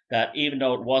apply that even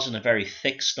though it wasn't a very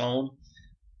thick stone,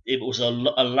 if it was a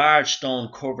large stone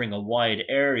covering a wide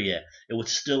area, it would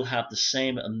still have the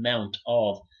same amount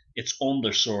of its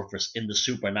undersurface in the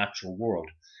supernatural world.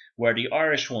 Where the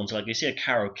Irish ones, like you see at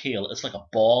Carrowkeel, it's like a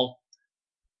ball.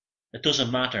 It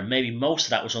doesn't matter. Maybe most of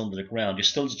that was under the ground. You're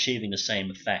still achieving the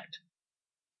same effect.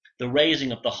 The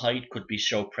raising of the height could be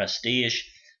show prestige.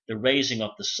 The raising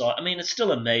of the size. I mean, it's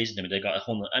still amazing to me. They got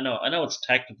 100. I know it's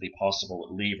technically possible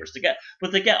with levers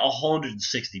but they get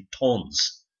 160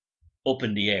 tons up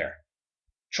in the air.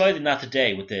 Try doing that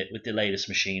today with the latest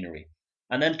machinery,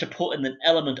 and then to put in an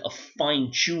element of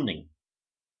fine tuning.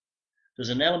 There's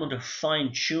an element of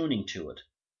fine tuning to it.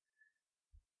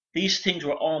 These things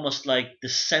were almost like the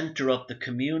center of the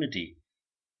community.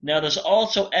 Now, there's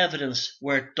also evidence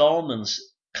where dolmens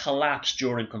collapsed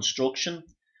during construction,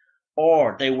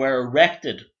 or they were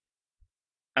erected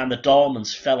and the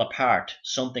dolmens fell apart.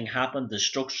 Something happened, they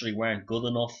structurally weren't good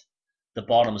enough, the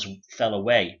bottoms fell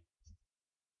away.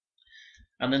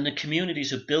 And then the communities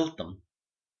who built them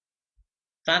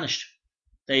vanished.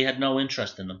 They had no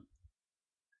interest in them.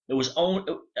 It was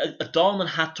a dolmen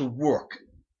had to work,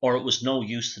 or it was no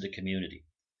use to the community.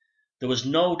 There was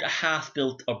no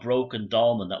half-built or broken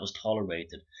dolmen that was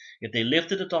tolerated. If they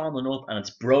lifted a dolmen up and it's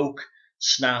broke,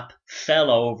 snapped, fell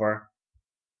over,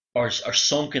 or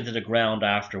sunk into the ground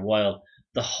after a while,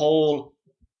 the whole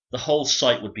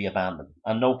site would be abandoned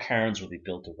and no cairns would be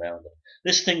built around it.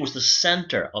 This thing was the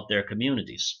center of their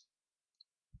communities.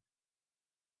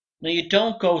 Now, you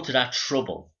don't go to that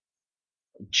trouble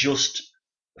just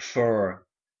for,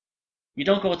 you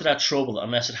don't go to that trouble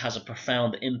unless it has a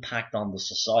profound impact on the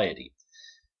society.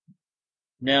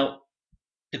 Now,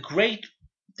 the great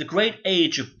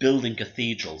age of building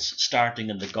cathedrals, starting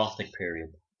in the Gothic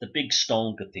period, the big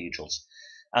stone cathedrals,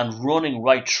 and running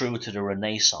right through to the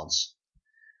Renaissance.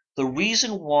 The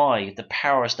reason why the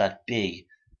powers that be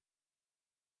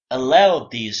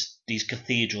allowed these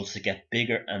cathedrals to get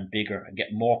bigger and bigger and get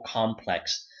more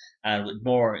complex and with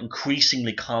more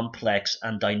increasingly complex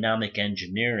and dynamic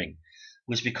engineering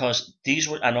was because these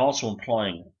were, and also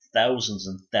employing thousands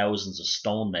and thousands of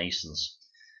stonemasons.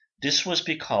 This was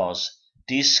because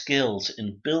these skills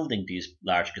in building these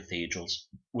large cathedrals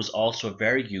was also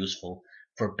very useful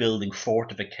for building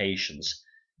fortifications,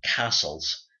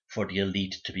 castles for the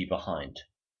elite to be behind.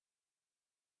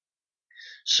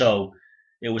 So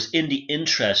it was in the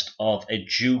interest of a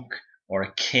duke or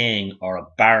a king or a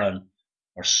baron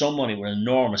or someone with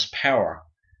enormous power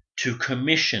to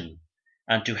commission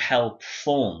and to help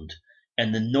fund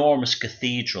an enormous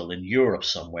cathedral in Europe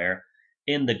somewhere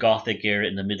in the Gothic era,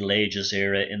 in the Middle Ages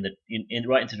era,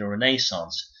 right into the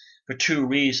Renaissance, for two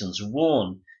reasons.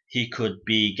 One, he could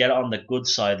get on the good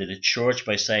side of the church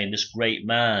by saying this great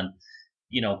man,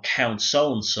 Count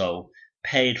so and so,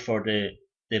 paid for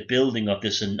the building of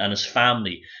this, and his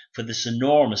family, for this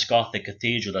enormous Gothic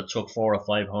cathedral that took 400 or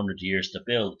 500 years to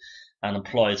build and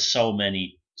employed so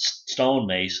many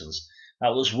stonemasons.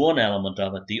 That was one element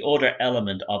of it. The other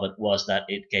element of it was that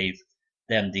it gave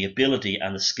them the ability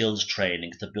and the skills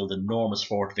training to build enormous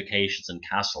fortifications and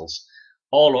castles,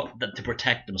 all to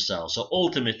protect themselves. So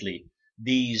ultimately,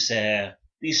 these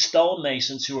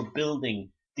stonemasons who were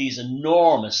building these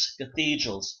enormous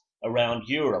cathedrals around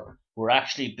Europe were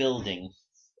actually building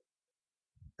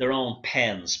their own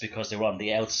pens because they were on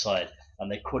the outside,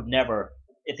 and they could never,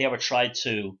 if they ever tried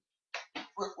to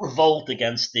revolt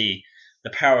against the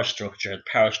power structure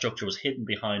was hidden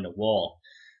behind a wall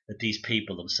that these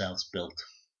people themselves built.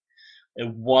 It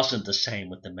wasn't the same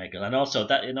with the megal, and also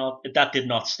that that did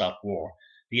not stop war.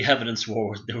 The evidence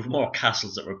was there were more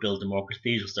castles that were built, the more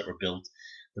cathedrals that were built,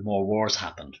 the more wars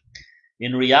happened.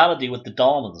 In reality, with the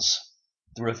dolmens,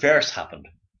 the reverse happened.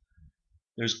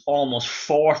 There's almost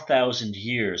 4,000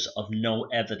 years of no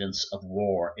evidence of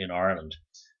war in Ireland,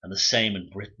 and the same in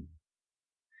Britain,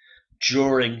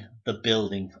 during the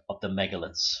building of the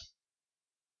megaliths.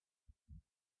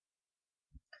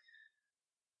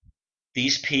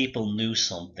 These people knew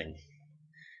something.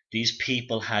 These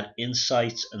people had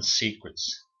insights and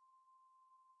secrets.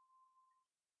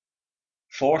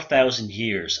 4,000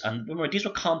 years, and remember, these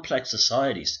were complex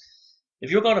societies. If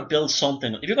you're going to build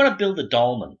something, if you're going to build a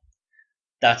dolmen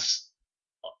that's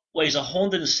weighs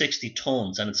 160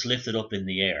 tons and it's lifted up in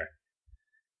the air,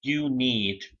 you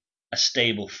need a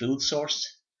stable food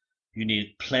source, you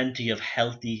need plenty of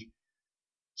healthy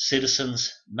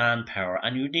citizens, manpower,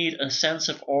 and you need a sense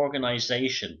of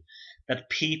organization that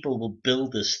people will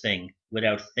build this thing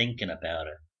without thinking about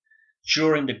it.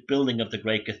 During the building of the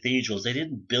great cathedrals, they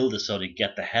didn't build it so they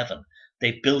get to heaven.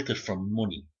 They built it for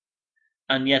money.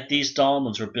 And yet these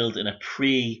dolmens were built in a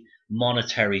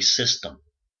pre-monetary system.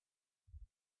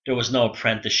 There was no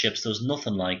apprenticeships, there was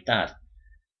nothing like that.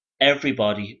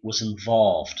 Everybody was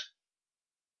involved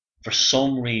for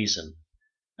some reason,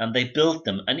 and they built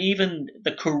them. And even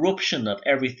the corruption of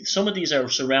everything, some of these are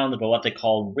surrounded by what they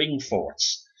call ring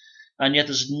forts, and yet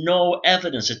there's no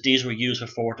evidence that these were used for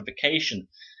fortification.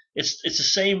 It's the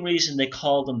same reason they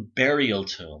call them burial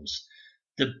tombs.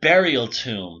 The burial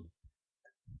tomb,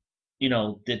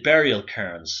 the burial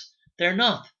cairns, they're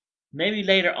not. Maybe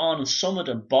later on in some of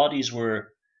them bodies were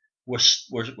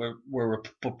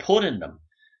put in them,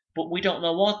 but we don't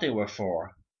know what they were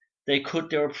for. They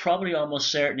were probably almost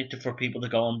certainly for people to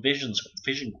go on vision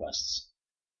quests.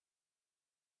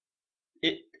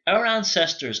 Our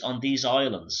ancestors on these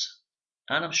islands,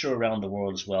 and I'm sure around the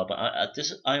world as well, but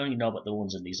I only know about the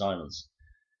ones in these islands,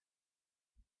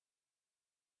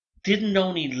 didn't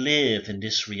only live in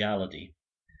this reality.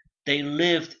 They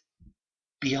lived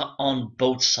on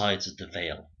both sides of the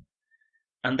veil.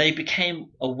 And they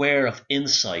became aware of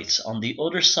insights on the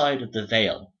other side of the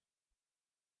veil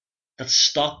that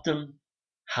stopped them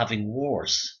having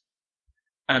wars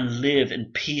and live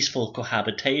in peaceful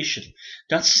cohabitation.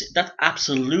 That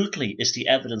absolutely is the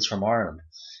evidence from Ireland.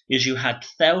 Is you had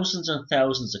thousands and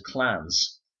thousands of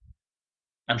clans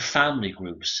and family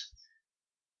groups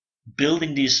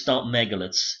building these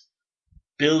megaliths,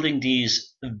 building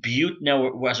these now,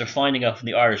 as we're finding out from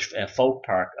the Irish Folk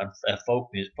Park and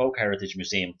Folk Heritage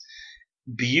Museum,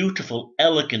 beautiful,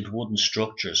 elegant wooden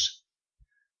structures,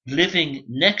 living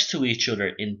next to each other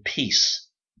in peace,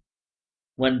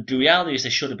 when the reality is they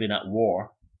should have been at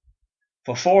war.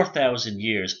 for 4,000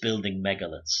 years building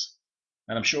megaliths.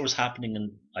 And I'm sure it was happening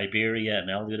in Iberia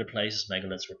and all the other places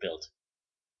megaliths were built.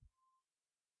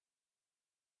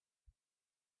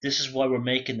 This is why we're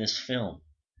making this film.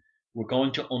 We're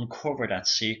going to uncover that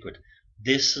secret.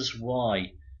 This is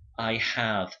why I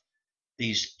have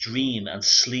these dream and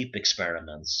sleep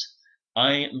experiments.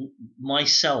 I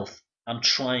myself am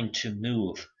trying to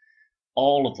move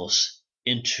all of us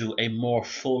into a more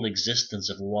full existence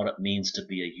of what it means to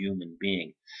be a human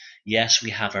being. Yes,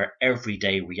 we have our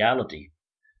everyday reality,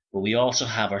 but we also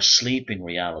have our sleeping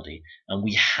reality, and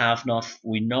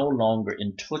we're no longer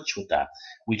in touch with that.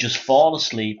 We just fall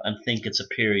asleep and think it's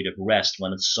a period of rest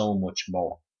when it's so much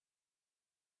more.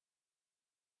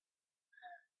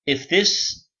 If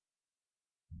this,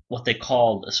 what they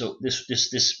call, so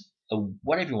this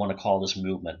whatever you want to call this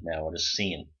movement now, or this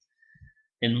scene,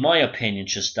 in my opinion,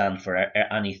 should stand for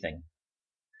anything.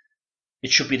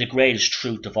 It should be the greatest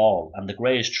truth of all, and the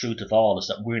greatest truth of all is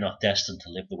that we're not destined to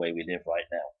live the way we live right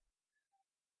now.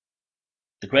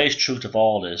 The greatest truth of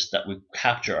all is that we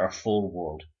capture our full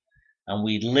world, and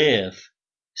we live.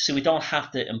 So you don't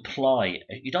have to employ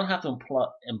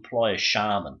a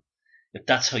shaman if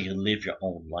that's how you live your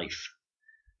own life.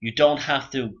 You don't have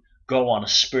to go on a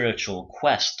spiritual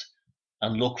quest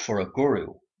and look for a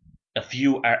guru if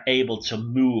you are able to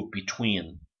move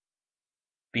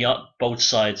beyond both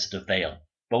sides of the veil,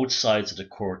 both sides of the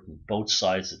curtain, both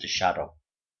sides of the shadow.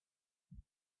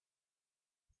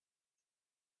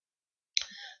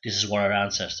 This is what our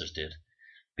ancestors did.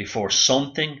 Before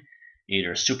something,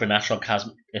 either a supernatural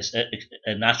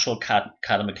a natural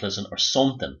cataclysm or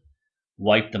something,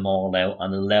 wiped them all out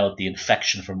and allowed the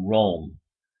infection from Rome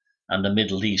and the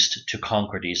Middle East to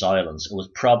conquer these islands. It was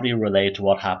probably related to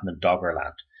what happened in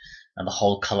Doggerland, and the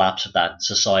whole collapse of that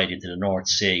society into the North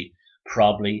Sea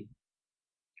probably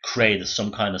created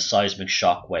some kind of seismic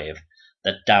shockwave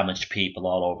that damaged people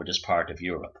all over this part of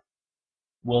Europe.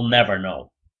 We'll never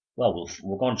know. Well,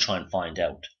 we're going to try and find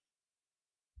out.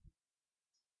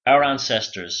 Our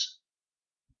ancestors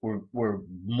were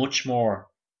much more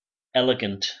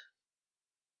elegant,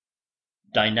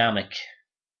 dynamic,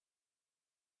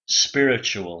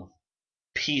 spiritual,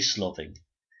 peace-loving,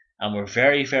 and were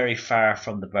very, very far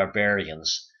from the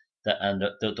barbarians and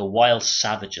the wild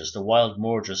savages, the wild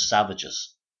murderous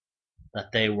savages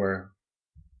that they were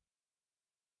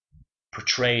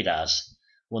portrayed as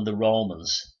when the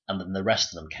Romans and then the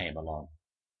rest of them came along.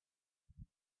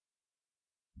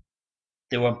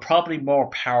 They were probably more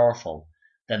powerful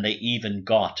than they even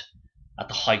got at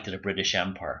the height of the British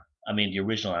Empire. I mean, the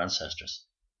original ancestors.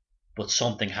 But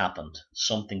something happened.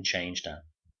 Something changed that.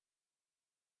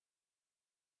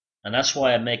 And that's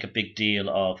why I make a big deal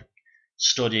of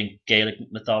studying Gaelic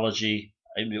mythology.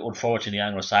 I mean, unfortunately,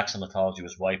 Anglo-Saxon mythology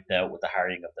was wiped out with the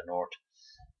harrying of the North.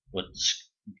 But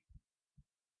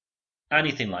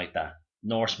anything like that,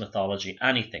 Norse mythology,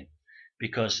 anything.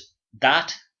 Because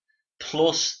that,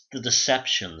 plus the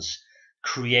deceptions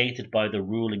created by the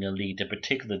ruling elite, in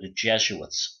particular the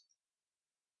Jesuits,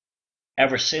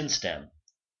 ever since then,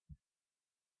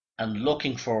 and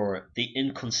looking for the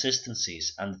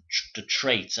inconsistencies and the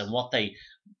traits and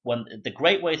when the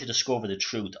great way to discover the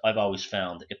truth, I've always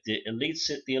found, if the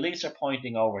elites are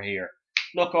pointing over here,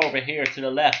 look over here to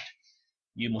the left,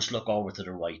 you must look over to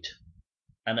the right.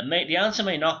 And the answer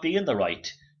may not be in the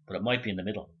right, but it might be in the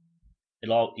middle.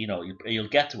 You'll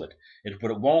get to it,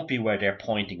 but it won't be where they're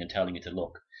pointing and telling you to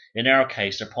look. In our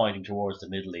case, they're pointing towards the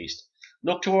Middle East.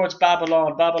 Look towards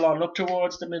Babylon, look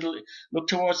towards the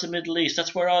Middle East.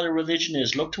 That's where all the religion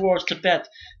is. Look towards Tibet.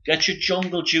 Get your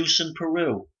jungle juice in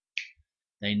Peru.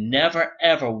 They never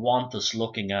ever want us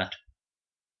looking at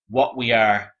what we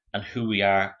are and who we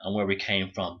are and where we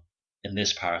came from in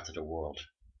this part of the world.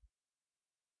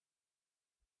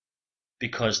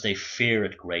 Because they fear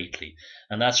it greatly.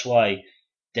 And that's why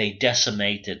they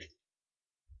decimated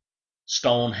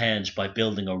Stonehenge by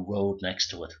building a road next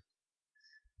to it.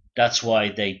 That's why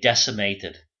they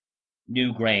decimated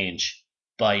Newgrange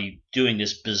by doing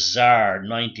this bizarre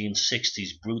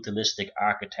 1960s brutalistic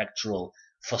architectural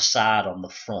facade on the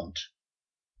front.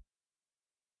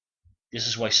 This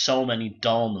is why so many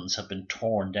dolmens have been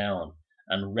torn down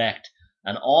and wrecked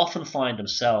and often find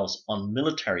themselves on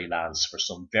military lands for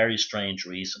some very strange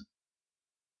reason.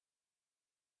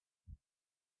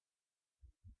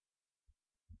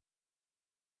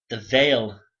 The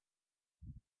veil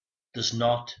does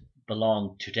not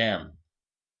belong to them,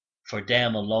 for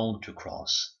them alone to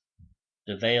cross.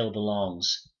 The veil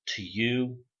belongs to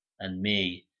you and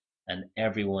me and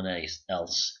everyone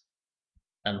else,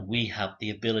 and we have the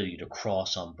ability to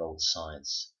cross on both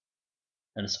sides.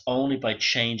 And it's only by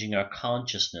changing our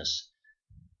consciousness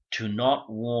to not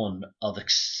one of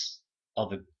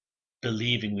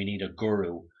believing we need a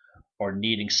guru or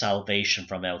needing salvation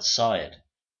from outside,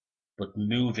 but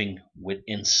moving with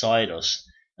inside us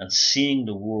and seeing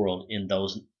the world in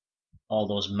all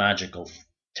those magical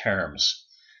terms.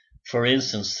 For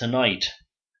instance, tonight,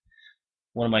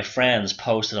 one of my friends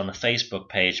posted on a Facebook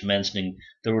page mentioning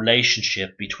the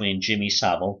relationship between Jimmy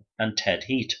Savile and Ted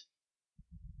Heath.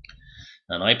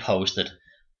 And I posted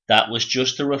that was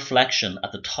just a reflection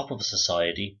at the top of a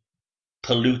society,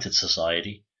 polluted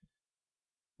society.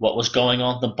 What was going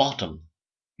on at the bottom?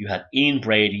 You had Ian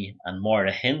Brady and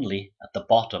Moira Hindley at the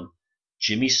bottom,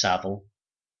 Jimmy Savile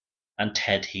and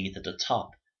Ted Heath at the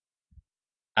top.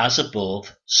 As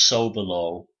above, so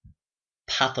below,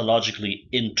 pathologically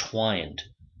entwined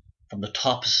from the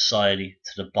top of society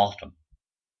to the bottom.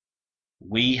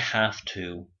 We have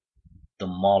to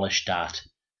demolish that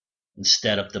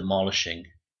instead of demolishing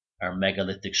our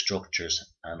megalithic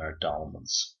structures and our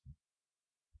dolmens.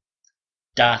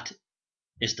 That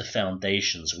is the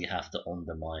foundations we have to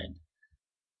undermine.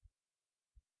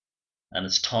 And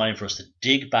it's time for us to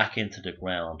dig back into the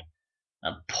ground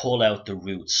and pull out the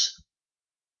roots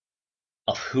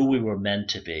of who we were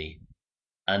meant to be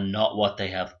and not what they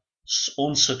have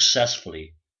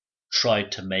unsuccessfully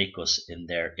tried to make us in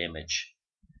their image.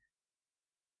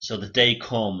 So the day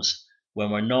comes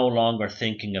when we're no longer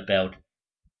thinking about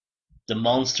the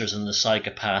monsters and the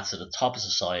psychopaths at the top of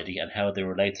society and how they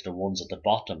relate to the ones at the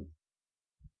bottom,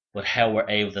 but how we're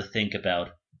able to think about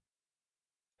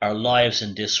our lives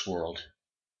in this world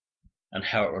and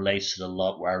how it relates to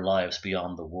our lives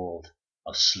beyond the world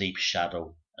of sleep,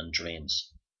 shadow, and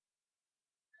dreams.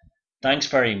 Thanks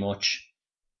very much.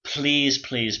 Please,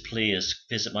 please, please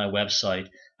visit my website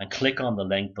and click on the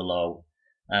link below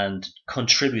and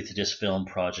contribute to this film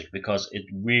project, because it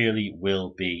really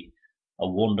will be a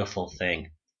wonderful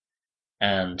thing.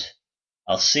 And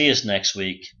I'll see you next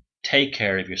week. Take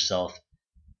care of yourself,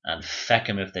 and feck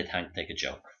 'em if they think a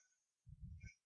joke.